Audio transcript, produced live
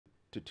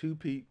to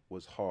two-peat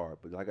was hard,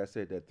 but like I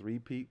said, that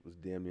three-peat was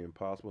damn near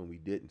impossible, and we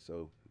didn't.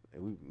 So,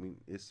 and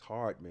it's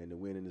hard, man, to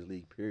win in this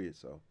league. Period.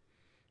 So,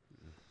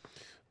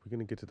 We're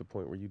gonna get to the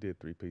point where you did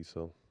three-piece,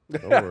 so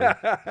don't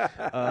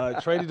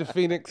worry. Traded to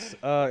Phoenix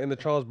in the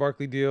Charles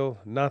Barkley deal.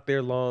 Not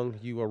there long.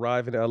 You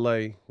arrive in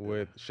LA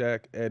with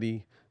Shaq,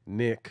 Eddie,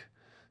 Nick,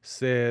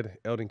 Said,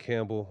 Eldon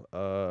Campbell.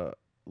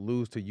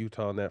 Lose to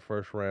Utah in that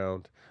first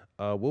round.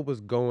 What was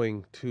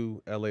going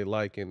to LA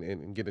like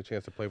and getting a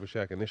chance to play with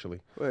Shaq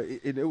initially? well,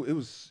 it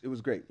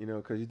was great,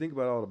 because you think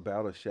about all the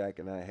battles Shaq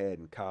and I had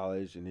in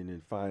college, and then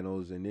in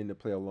finals, and then to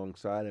play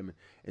alongside him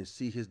and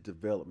see his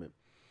development.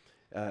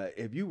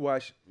 If you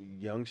watch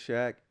young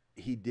Shaq,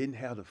 he didn't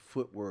have the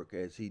footwork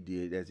as he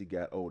did as he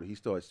got older. He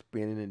started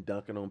spinning and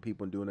dunking on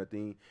people and doing that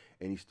thing,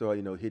 and he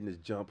started, hitting his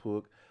jump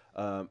hook.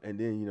 And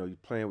then, you're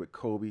playing with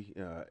Kobe,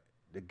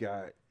 the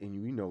guy,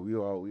 and we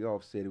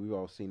all said it, we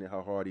all seen it,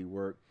 how hard he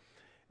worked.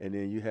 And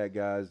then you had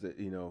guys that,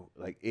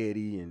 like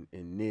Eddie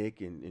and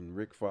Nick and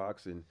Rick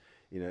Fox, and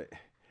you know,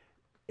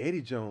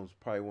 Eddie Jones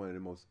probably one of the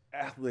most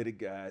athletic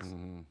guys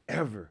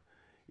ever.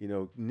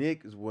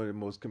 Nick is one of the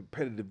most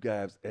competitive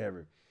guys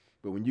ever.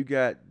 But when you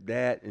got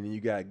that, and then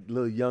you got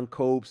little young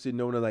Kobe sitting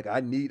over there like,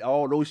 I need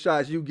all those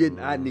shots you getting,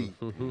 I need.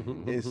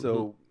 And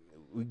so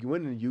we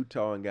went into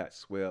Utah and got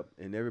swept,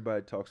 and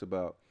everybody talks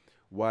about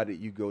why did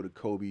you go to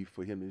Kobe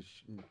for him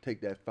to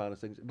take that final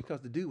second?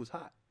 Because the dude was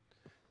hot.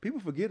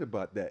 People forget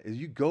about that. Is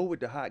you go with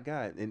the hot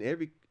guy,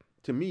 and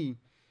to me,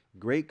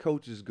 great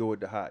coaches go with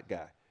the hot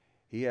guy.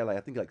 He had I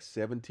think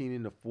 17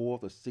 in the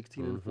fourth or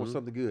 16 in the fourth,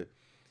 something good,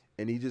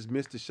 and he just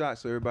missed the shot.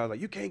 So everybody's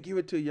like, you can't give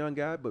it to a young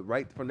guy. But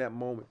right from that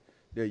moment,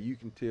 there you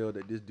can tell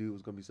that this dude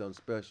was gonna be something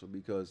special,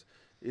 because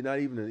he can't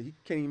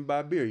even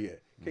buy beer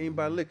yet, can't even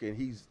buy liquor, and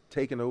he's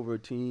taking over a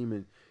team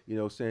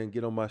and saying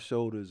get on my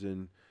shoulders,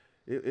 and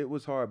it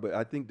was hard. But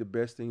I think the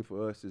best thing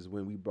for us is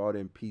when we brought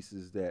in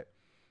pieces that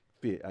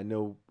fit. I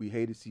know we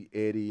hate to see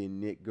Eddie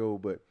and Nick go,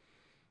 but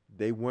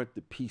they weren't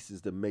the pieces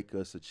to make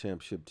us a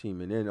championship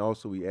team. And then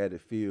also we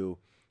added Phil,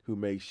 who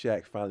made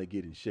Shaq finally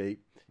get in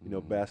shape,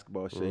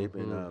 basketball shape,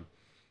 and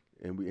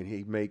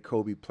he made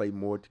Kobe play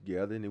more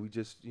together, and then we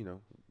just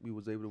we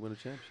was able to win a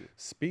championship.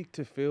 Speak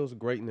to Phil's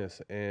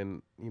greatness,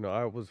 and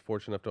I was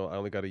fortunate enough to I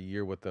only got a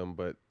year with him,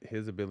 but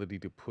his ability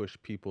to push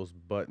people's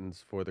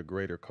buttons for the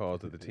greater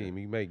cause of the team.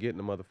 He may get in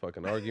a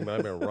motherfucking argument. I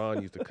remember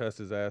Ron used to cuss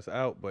his ass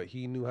out, but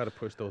he knew how to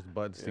push those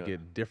buttons to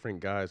get different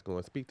guys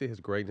going. Speak to his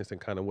greatness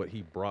and kind of what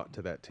he brought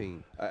to that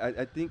team.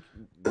 I think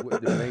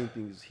what the main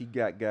thing is, he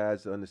got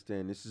guys to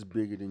understand this is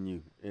bigger than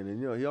you, and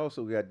then, he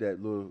also got that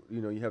little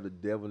you have the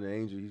devil and the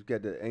angel. He's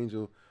got that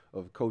angel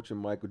of coaching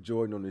Michael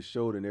Jordan on his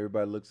shoulder, and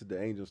everybody looks at the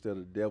angel instead of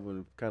the devil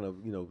and kind of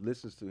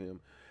listens to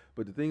him.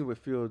 But the thing with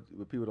Phil,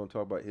 what people don't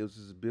talk about, is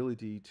his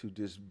ability to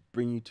just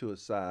bring you to a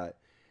side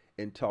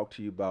and talk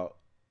to you about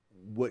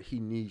what he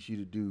needs you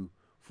to do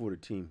for the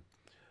team.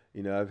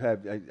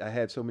 I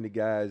had so many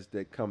guys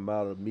that come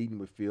out of a meeting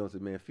with Phil and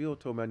said, man, Phil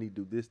told me I need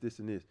to do this, this,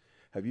 and this.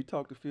 Have you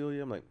talked to Phil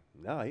yet? I'm like,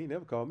 nah, he ain't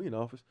never called me in the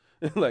office.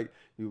 Like,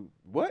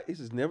 what? He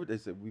says, never. They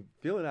said,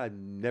 Phil and I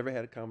never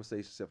had a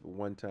conversation except for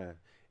one time.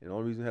 And the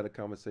only reason we had a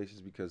conversation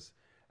is because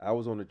I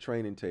was on the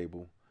training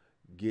table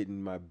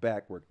getting my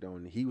back work done,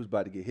 and he was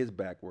about to get his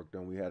back work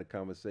done. We had a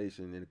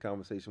conversation, and the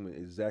conversation went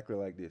exactly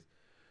like this.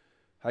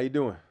 How you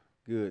doing?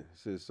 Good. He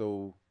says,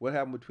 so what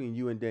happened between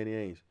you and Danny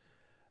Ainge?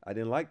 I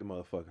didn't like the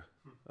motherfucker.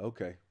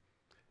 Okay.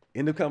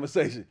 End of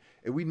conversation.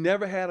 And we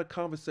never had a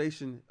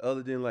conversation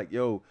other than like,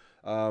 help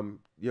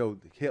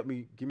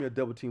me, give me a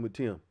double team with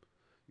Tim.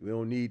 We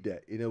don't need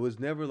that. It was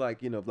never like,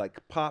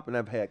 like Pop and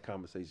I've had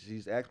conversations.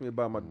 He's asked me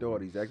about my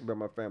daughter. He's asked me about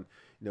my family.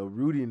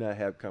 Rudy and I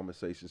have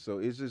conversations. So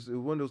it's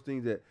one of those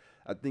things that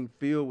I think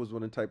Phil was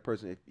one of the type of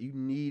person, if he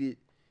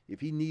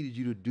needed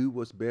you to do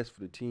what's best for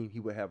the team, he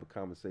would have a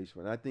conversation.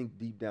 And I think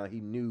deep down he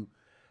knew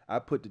I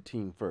put the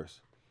team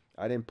first.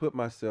 I didn't put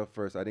myself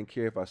first. I didn't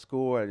care if I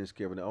scored. I didn't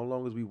care. But as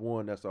long as we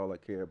won, that's all I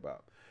care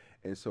about.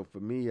 And so for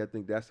me, I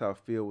think that's how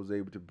Phil was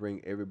able to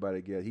bring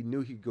everybody together. He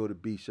knew he could go to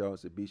B. Shaw and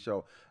say, B.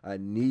 Shaw, I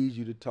need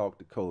you to talk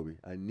to Kobe.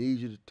 I need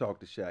you to talk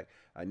to Shaq.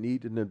 I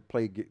need them to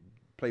play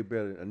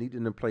better. I need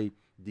them to play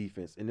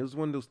defense. And it was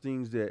one of those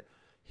things that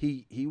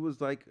he was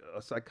like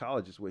a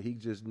psychologist, where he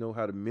just know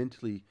how to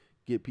mentally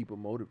get people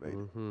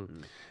motivated.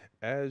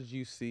 As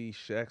you see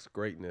Shaq's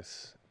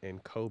greatness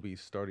and Kobe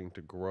starting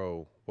to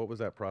grow, what was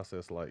that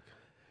process like?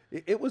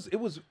 It was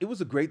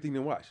a great thing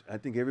to watch. I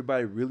think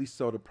everybody really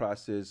saw the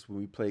process when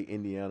we played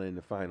Indiana in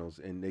the finals,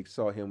 and they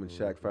saw him when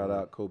Shaq found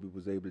out Kobe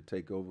was able to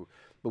take over.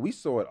 But we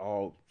saw it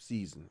all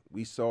season.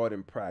 We saw it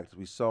in practice.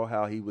 We saw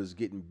how he was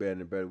getting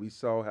better and better. We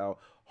saw how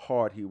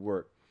hard he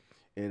worked.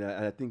 And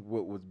I think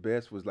what was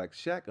best was like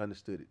Shaq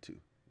understood it too.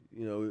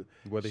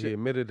 Whether he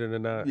admitted it or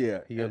not,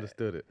 he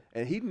understood it.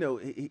 And he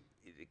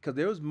because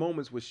there was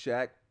moments where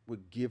Shaq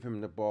would give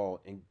him the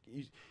ball, and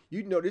this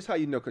is how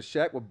because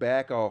Shaq would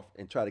back off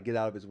and try to get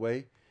out of his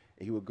way,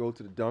 and he would go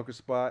to the dunker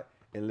spot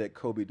and let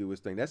Kobe do his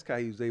thing. That's how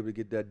he was able to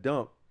get that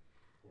dunk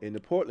in the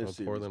Portland Oh,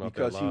 series Portland off that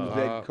because he was lob.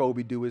 letting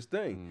Kobe do his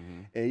thing.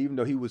 Mhm. And even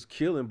though he was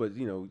killing, but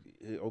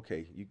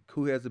okay,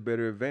 who has a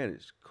better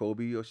advantage,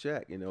 Kobe or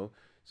Shaq?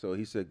 So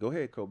he said, "Go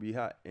ahead, Kobe, you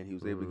hot," and he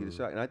was able to get a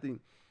shot. And I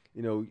think,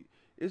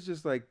 it's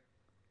just like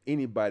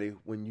anybody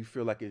when you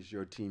feel like it's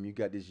your team, you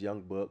got this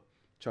young buck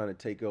trying to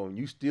take on,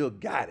 you still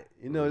got it.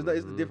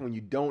 It's different when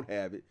you don't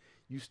have it,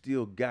 you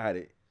still got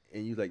it,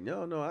 and you're like,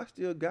 no, I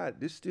still got it.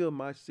 This is still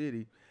my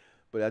city.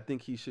 But I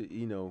think he should,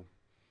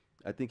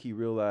 I think he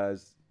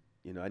realized,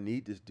 I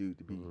need this dude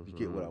to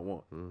get what I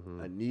want.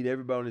 I need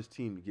everybody on this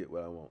team to get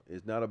what I want.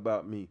 It's not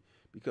about me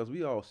because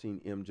we all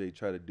seen MJ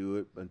try to do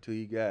it until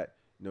he got,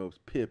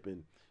 Pip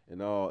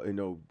and all,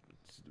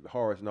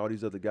 Horace and all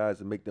these other guys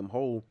to make them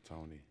whole.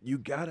 Tony. You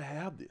gotta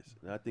have this,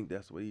 and I think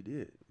that's what he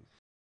did.